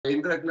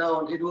Hendrik, now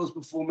on Edward's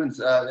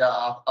performance,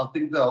 I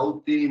think the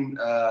whole team,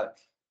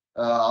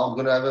 I'm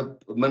going to have a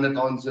minute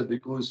answer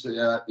because,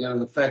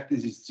 the fact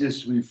is, it's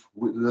just with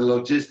the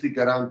logistic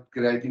around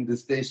creating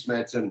this test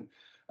match. And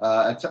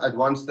at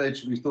one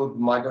stage, we thought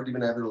we might not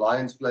even have the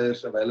Lions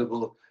players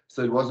available.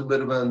 So it was a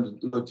bit of a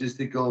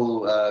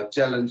logistical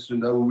challenge to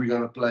know who we're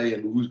going to play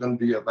and who's going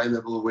to be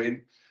available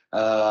when.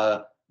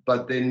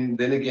 But then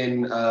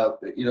again,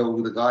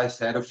 the guys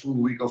had a full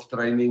week of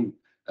training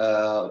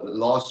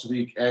last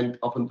week and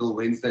up until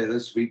Wednesday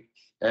this week.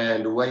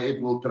 And the way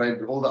Edward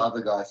trained all the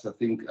other guys, I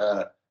think,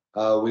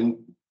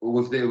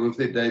 with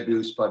their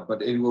debuts,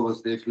 but Edward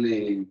was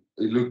definitely,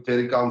 he looked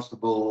very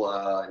comfortable,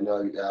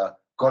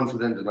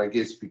 confident, and I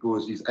guess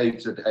because his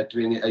age at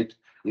 28,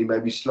 he may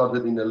be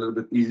slotted in a little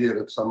bit easier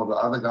than some of the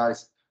other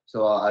guys.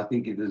 So I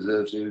think he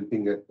deserves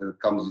everything that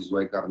comes his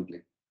way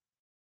currently.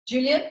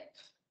 Julian?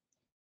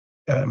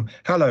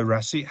 Hello,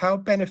 Rassie. How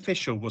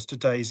beneficial was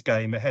today's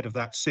game ahead of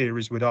that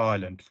series with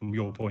Ireland from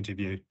your point of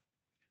view?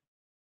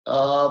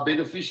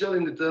 Beneficial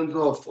in the terms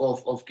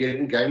of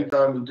getting game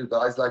time into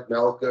guys like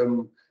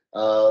Malcolm.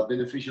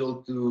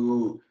 Beneficial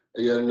to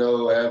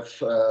have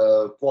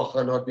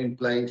Quagga not been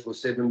playing for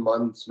 7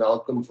 months,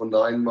 Malcolm for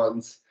 9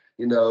 months.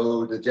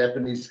 The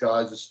Japanese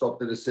guys who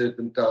stopped at a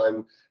certain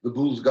time. The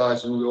Bulls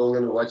guys who we're all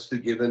going to watch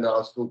together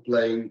now still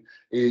playing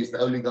is the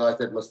only guys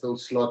that must still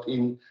slot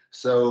in.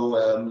 So,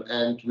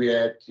 and we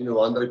had,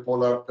 Andre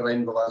Pollard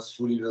trained with us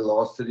fully the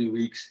last 3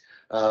 weeks.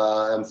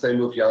 And same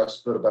with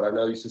Jasper, but I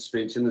know his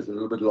suspension is a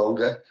little bit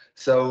longer.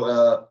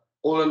 So,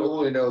 all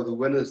in all, the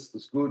win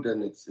is good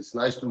and it's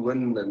nice to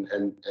win.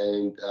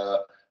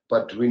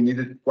 But we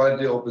needed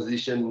quality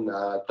opposition,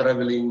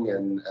 traveling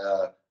and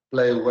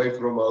play away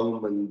from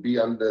home and be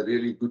under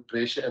really good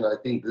pressure. And I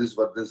think this is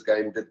what this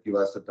game did give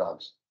us at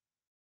times.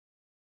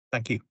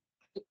 Thank you.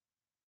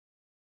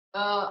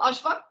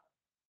 Ashfaq?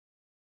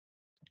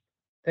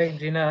 Thanks,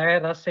 Gina. Hi,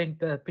 Russ and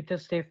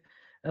Pieter-Steph.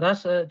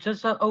 Russ,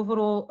 just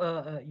overall,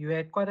 you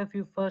had quite a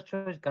few first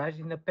choice guys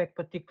in the pack,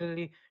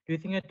 particularly. Do you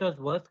think it was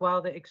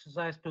worthwhile the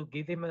exercise to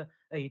give him a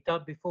hit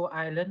out before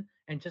Ireland?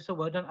 And just a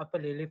word on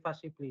Apalele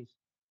Fassi, please.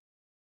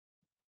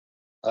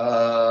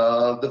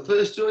 The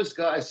first choice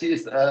guys,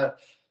 yes.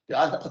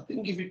 I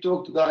think if you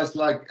talk to guys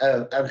like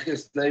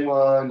Erges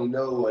Neyman,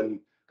 and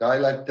guy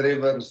like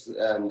Travers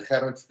and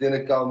Gerrit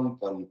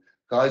Steenekamp and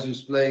guys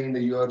who's playing in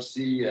the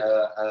URC,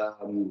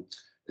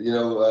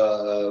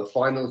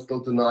 finals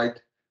still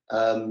tonight.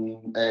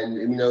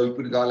 You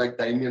put a guy like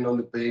Damien on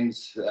the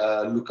bench,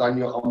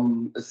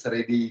 Lucanio is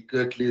ready,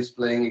 Currie is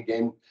playing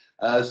again.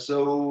 I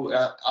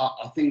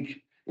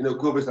think,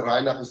 Kobus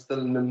Reinach is still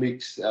in the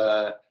mix,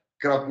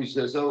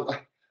 Krappies. So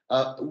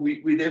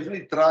we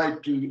definitely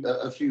tried to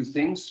a few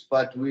things,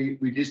 but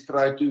we just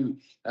try to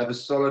have a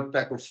solid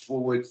pack of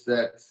forwards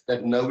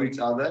that know each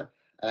other.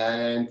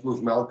 And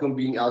with Malcolm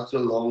being out so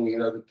long,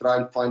 to try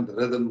and find the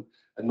rhythm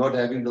and not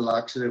having the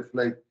luxury of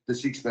like the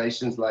Six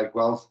Nations like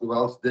Wales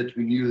did.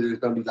 We knew there was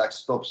going to be like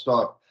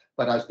stop-start.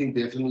 But I think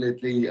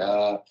definitely,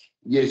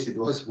 yes, it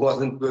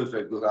wasn't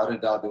perfect. Without a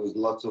doubt, there was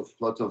lots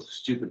of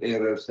stupid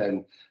errors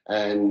and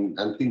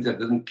things that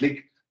didn't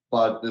click.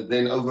 But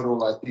then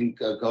overall, I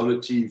think a goal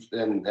achieved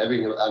and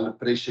having an under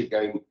pressure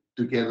game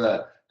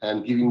together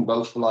and giving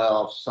both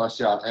fly-offs,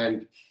 Sasha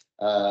and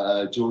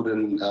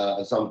Jordan,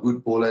 some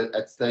good ball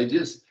at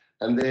stages.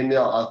 And then,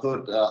 I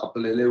thought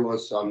Apalele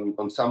was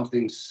on some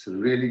things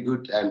really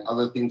good and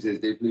other things there's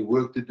definitely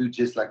work to do,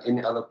 just like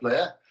any other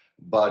player.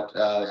 But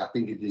I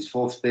think it is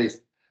fourth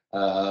test,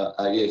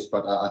 yes,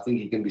 but I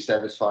think he can be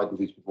satisfied with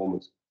his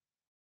performance.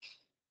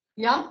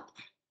 Yeah.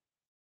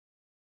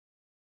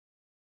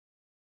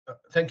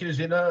 Thank you,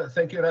 Zina.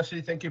 Thank you,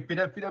 Rassie. Thank you,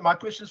 Peter. Peter, my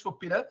question is for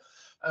Peter.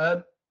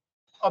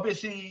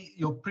 Obviously,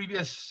 your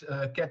previous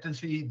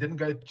captaincy didn't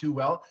go too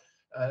well.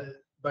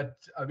 But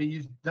I mean,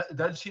 you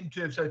don't seem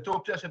to have. So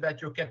talk to us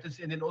about your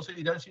captaincy, and then also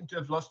you don't seem to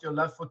have lost your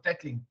love for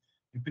tackling.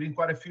 You put in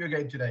quite a few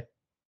again today.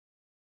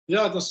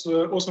 Yeah, it was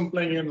awesome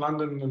playing in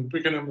London and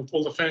Twickenham with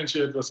all the fans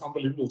here. It was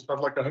unbelievable. It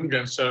felt like a home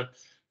game. So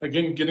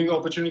again, getting the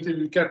opportunity to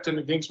be captain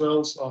against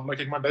Wales,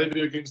 making my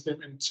debut against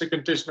them, and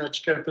second test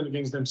match captain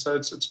against them. So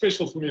it's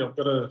special for me. I've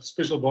got a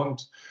special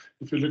bond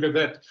if you look at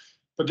that.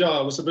 But yeah,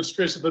 I was a bit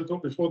stressed a bit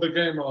before the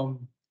game.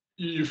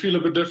 You feel a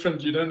bit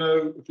different. You don't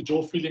know if it's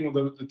your feeling or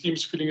the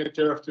team's feeling it.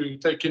 You have to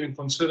take in and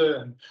consider.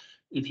 And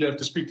if you have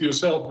to speak to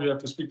yourself, you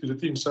have to speak to the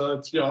team. So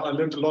it's, I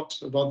learned a lot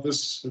about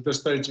this at this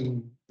stage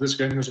in this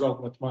game as well.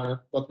 But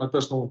my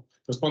personal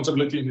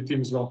responsibility in the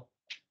team as well.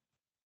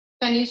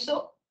 Can you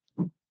so?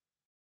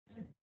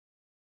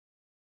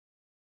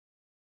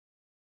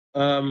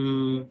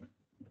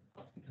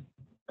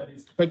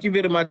 Thank you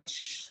very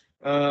much,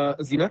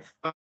 Zina.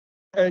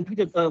 And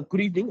Peter,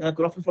 good evening.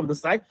 Good afternoon from the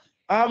side.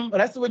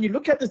 Rassie, when you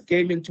look at this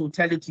game in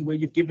totality, where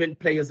you've given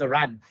players a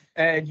run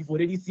and you've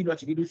already seen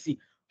what you need to see,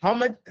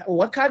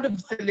 what kind of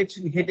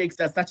selection headaches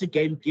does such a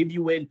game give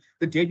you when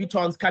the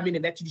debutants come in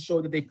and actually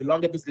show that they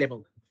belong at this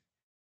level?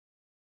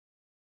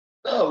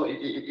 No,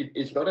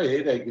 it's not a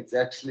headache. It's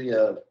actually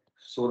a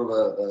sort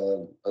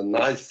of a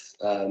nice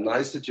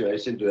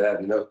situation to have.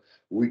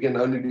 we can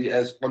only be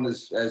as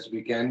honest as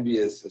we can be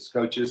as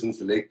coaches and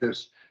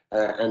selectors,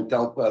 and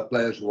tell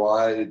players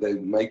why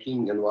they're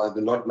making and why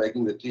they're not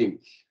making the team.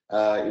 We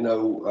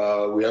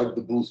hope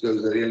the Bulls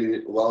goes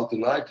really well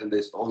tonight, and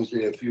there's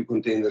obviously a few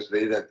contenders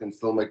there that can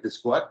still make the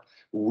squad.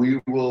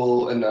 We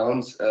will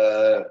announce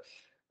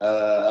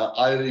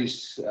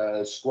Irish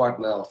squad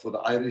now for the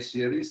Irish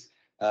series,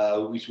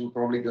 which will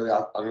probably go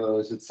out, I don't know,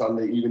 is it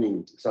Sunday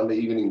evening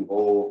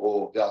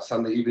or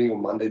Sunday evening or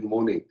Monday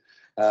morning,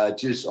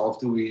 just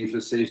after we've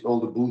assessed all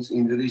the Bulls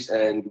injuries,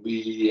 and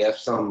we have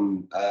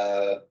some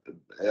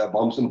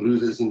bumps and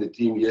bruises in the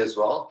team here as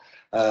well.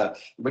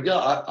 But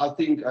yeah, I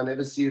think I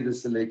never see the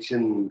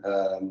selection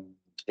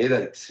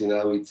headaches.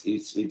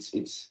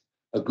 It's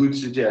a good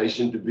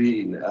situation to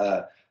be in.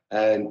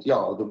 And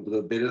yeah,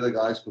 the better the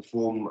guys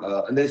perform.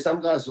 And there's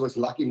some guys who was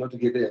lucky not to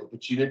get the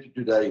opportunity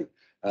today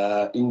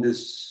in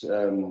this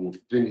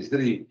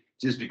 23,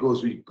 just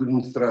because we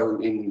couldn't throw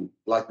in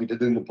like we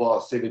did in the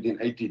past, 17,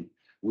 18.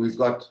 We've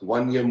got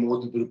 1 year more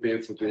to prepare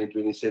for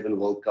 2027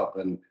 World Cup,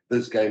 and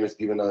this game has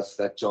given us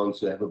that chance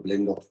to have a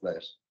blend of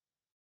players.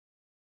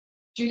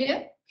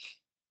 Julia?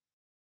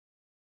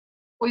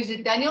 Or is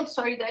it Daniel?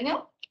 Sorry,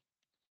 Daniel.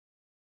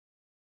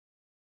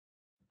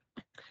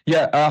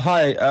 Yeah,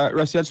 hi,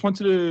 Rassie. I just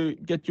wanted to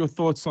get your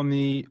thoughts on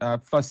the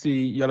fussy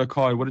yellow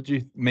card. What did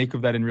you make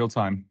of that in real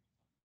time?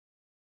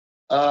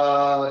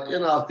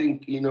 I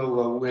think,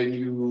 when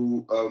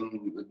you,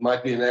 it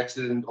might be an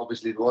accident.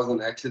 Obviously, it was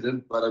an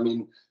accident, but I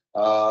mean,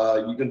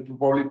 you can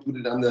probably put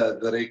it under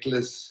the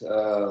reckless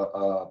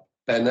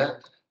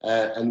banner,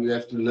 and we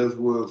have to live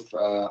with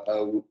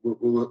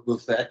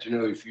that.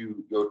 If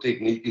your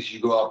technique is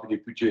you go up and you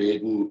put your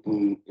head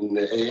in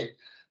the air,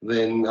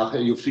 then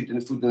your foot in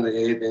the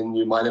air, then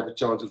you might have a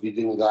chance of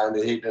hitting a guy in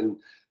the head. And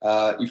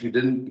if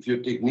your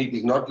technique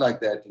is not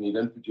like that and you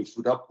don't put your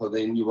foot up,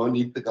 then you won't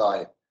hit the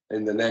guy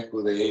in the neck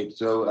or the head.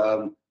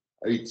 So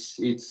it's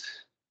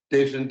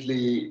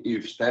definitely,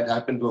 if that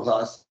happened with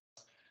us,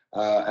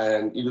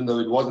 and even though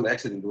it was an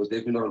accident, it was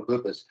definitely not on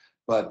purpose.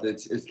 But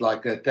it's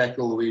like a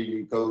tackle where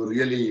you go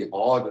really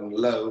hard and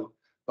low,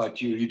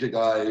 but you hit a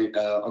guy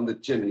on the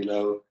chin.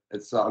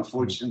 It's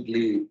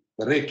unfortunately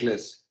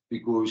reckless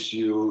because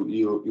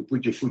you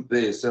put your foot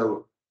there.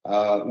 So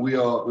we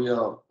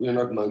are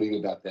not moaning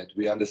about that.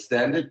 We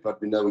understand it,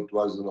 but we know it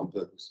wasn't on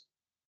purpose.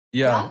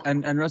 Yeah,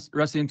 and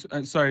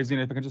Rassie, sorry,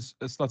 Zina, if I can just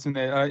start in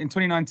there. In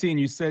 2019,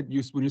 you said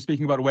when you're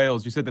speaking about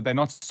Wales, you said that they're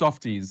not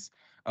softies.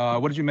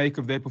 What did you make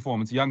of their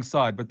performance? Young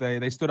side, but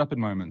they stood up in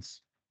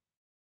moments.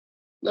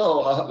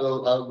 No,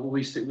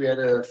 we had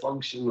a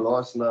function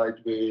last night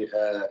where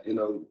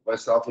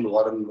myself and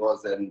Warren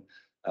was, and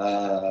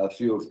a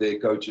few of their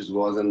coaches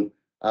was, and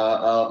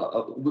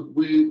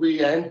we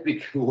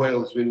handpick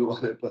Wales when we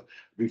want to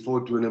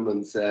before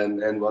tournaments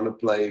and want to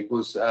play,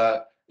 because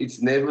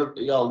it's never,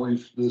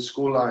 the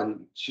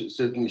scoreline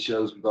certainly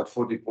shows we got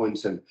 40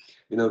 points, and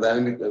we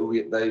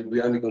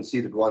only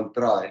conceded one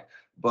try,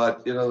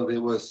 but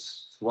there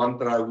was one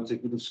try which they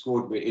could have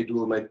scored where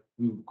Edward made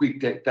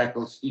quick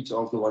tackles each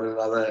after one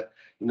another.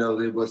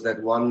 There was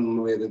that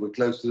one where they were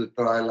close to the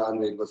try line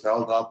where it was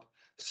held up.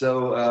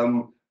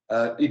 So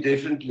it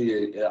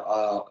definitely,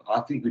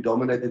 I think we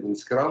dominated in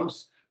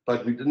scrums,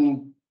 but we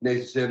didn't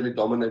necessarily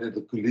dominate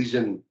the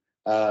collision.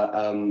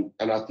 And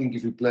I think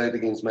if we played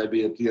against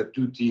maybe a tier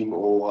 2 team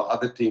or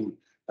other team,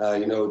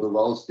 the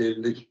Wales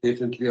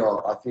definitely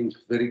are, I think,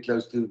 very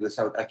close to the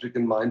South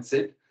African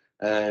mindset.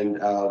 And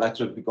that's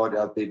what we got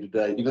out there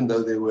today, even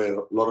though there were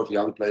a lot of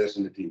young players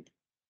in the team.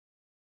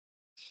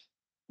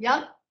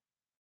 Yeah.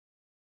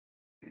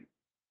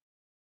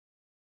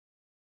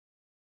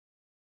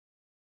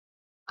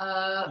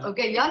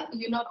 Okay, Jan,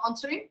 you're not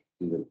answering?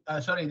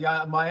 Sorry,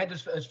 yeah, my head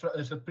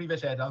is a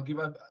previous head. I'll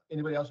give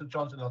anybody else a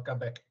chance and I'll come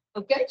back.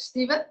 Okay,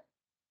 Stephen.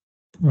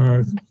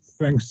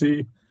 Thanks,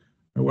 Steve.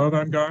 Well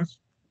done, guys.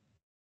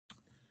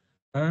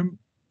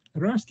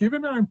 Ras,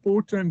 given how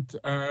important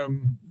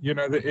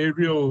the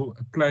aerial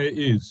play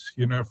is,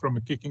 from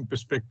a kicking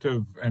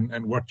perspective,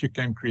 and what you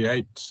can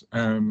create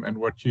and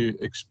what you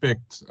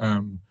expect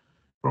from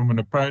an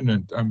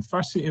opponent,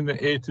 fussy in the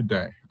air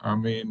today. I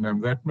mean,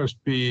 that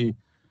must be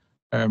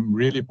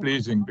really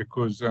pleasing,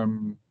 because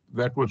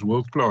that was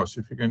world class.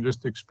 If you can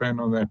just expand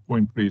on that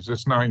point, please.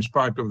 That's now in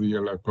spite of the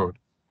yellow card.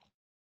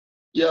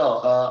 Yeah,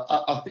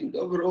 I think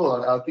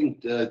overall, I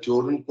think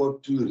Jordan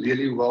caught two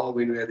really well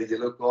when we had a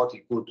yellow card.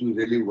 He caught two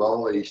really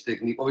well. His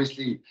technique,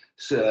 obviously,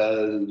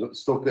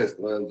 Stockers,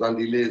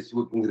 Zandile is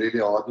working really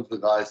hard with the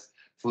guys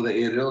for the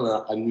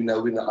aerial. And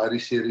when the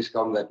Irish series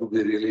come, that will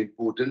be really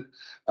important.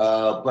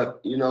 But,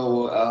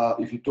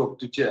 if you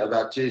talk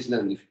about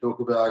Cheslin, if you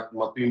talk about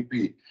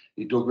Mapimpi,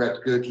 you talk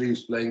about Currie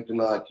who's playing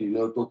tonight,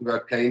 talk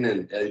about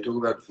Kanan, you talk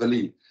about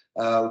Philly,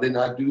 then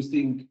I do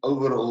think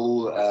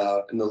overall,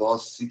 in the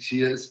last 6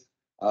 years,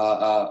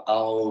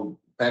 our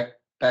back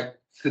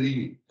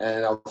three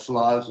and our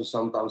flyers who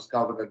sometimes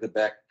covered at the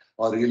back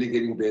are really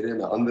getting better,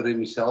 and under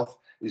himself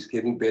is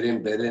getting better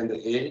and better in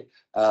the air.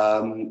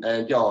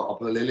 And yeah,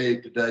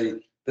 Apalele today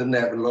didn't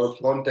have a lot of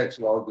contacts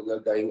while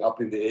going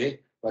up in the air,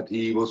 but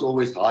he was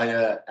always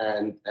higher,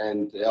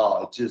 and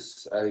yeah, it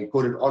just he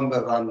caught it on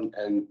the run,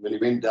 and when he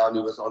went down,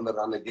 he was on the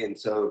run again.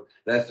 So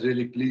that's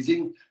really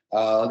pleasing.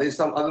 There's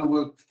some other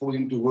work for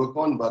him to work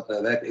on, but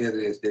that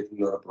area is definitely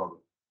not a problem.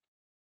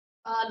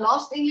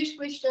 Last English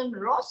question,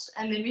 Ross,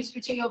 and then we're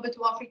switching over to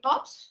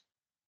Afrikaans.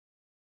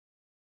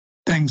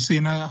 Thanks,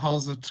 Zina.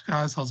 How's it,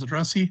 guys? How's it,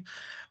 Rassie?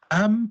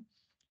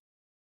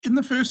 In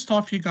the first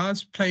half, you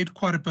guys played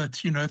quite a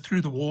bit, you know,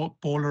 threw the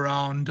ball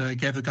around,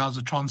 gave the guys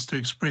a chance to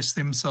express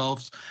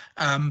themselves.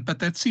 But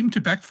that seemed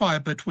to backfire a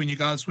bit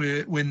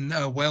when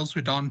Wales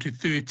were down to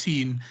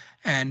 13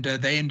 and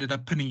they ended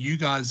up pinning you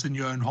guys in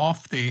your own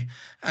half there.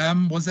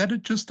 Was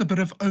that just a bit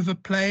of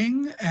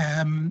overplaying?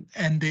 And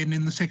then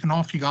in the second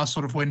half, you guys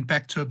sort of went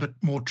back to a bit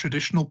more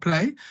traditional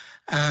play.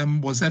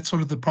 Was that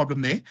sort of the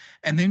problem there?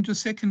 And then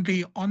just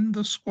secondly, on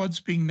the squads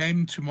being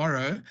named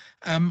tomorrow,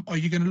 are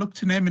you going to look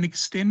to name an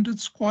extended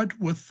squad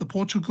with the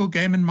Portugal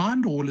game in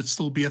mind, or will it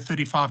still be a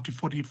 35 to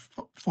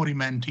 40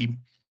 man team?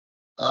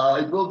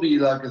 It will be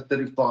like a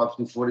 35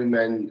 to 40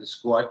 man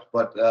squad,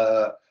 but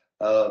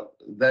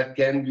that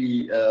can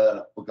be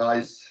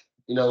guys,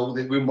 you know,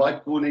 we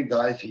might call in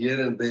guys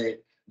here and there,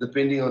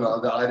 depending on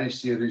how the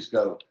Irish series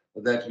go,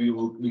 that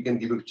we can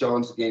give a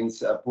chance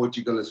against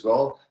Portugal as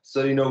well.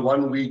 So, you know,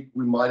 1 week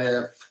we might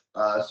have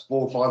 4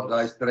 or 5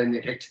 guys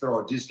training extra,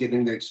 or just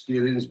getting the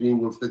experience being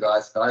with the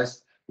guys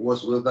who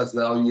was with us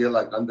now here,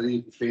 like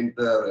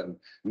BITDEFENDER and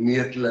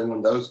Neertling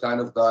and those kind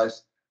of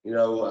guys. You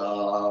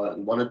know,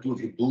 1 or 2 of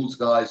the Bulls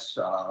guys,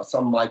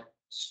 some might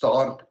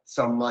start,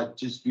 some might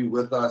just be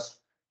with us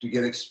to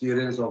get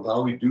experience of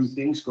how we do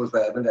things, because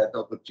they haven't had the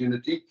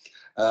opportunity.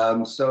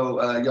 Yeah,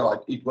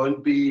 it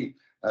won't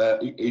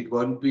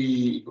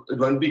be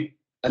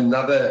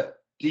another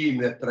team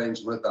that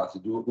trains with us.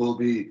 It will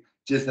be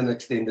just an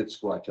extended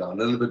squad, a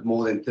little bit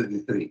more than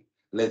 33,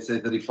 let's say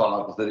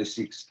 35 or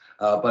 36.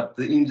 But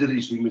the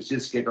injuries, we must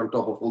just get on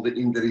top of all the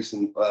injuries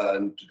in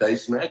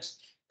today's match.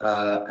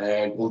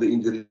 And all the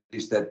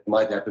injuries that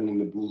might happen in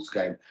the Bulls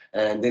game.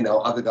 And then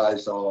our other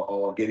guys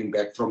are getting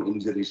back from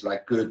injuries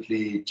like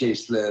Currie,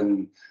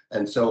 Cheslin,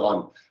 and so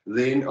on.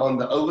 Then on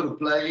the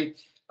overplay,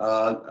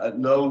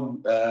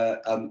 when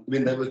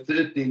they were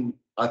 13,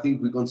 I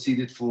think we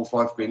conceded 4 or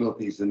 5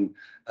 penalties. And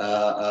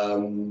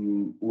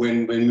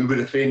when we were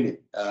defending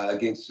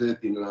against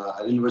 13,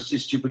 it was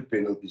just stupid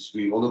penalties.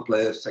 All the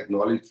players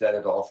acknowledged that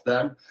at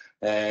halftime.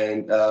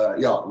 And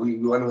yeah, we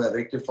want to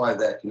rectify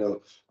that. You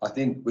know, I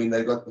think when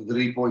they got the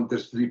 3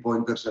 pointers,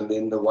 and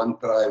then the 1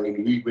 try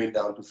when we went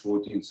down to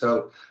 14.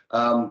 So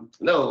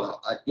no,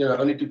 you know,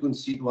 only to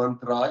concede 1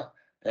 try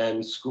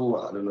and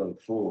score, I don't know,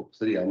 4,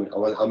 3. I mean,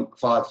 I'm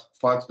 5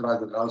 tries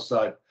on our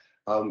side.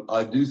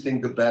 I do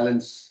think the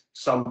balance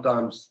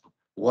sometimes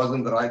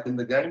wasn't right in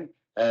the game,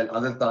 and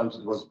other times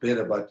it was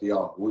better. But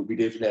yeah, we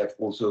definitely have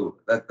also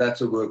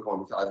that's a work on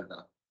with either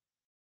now.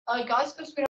 Guys, because we're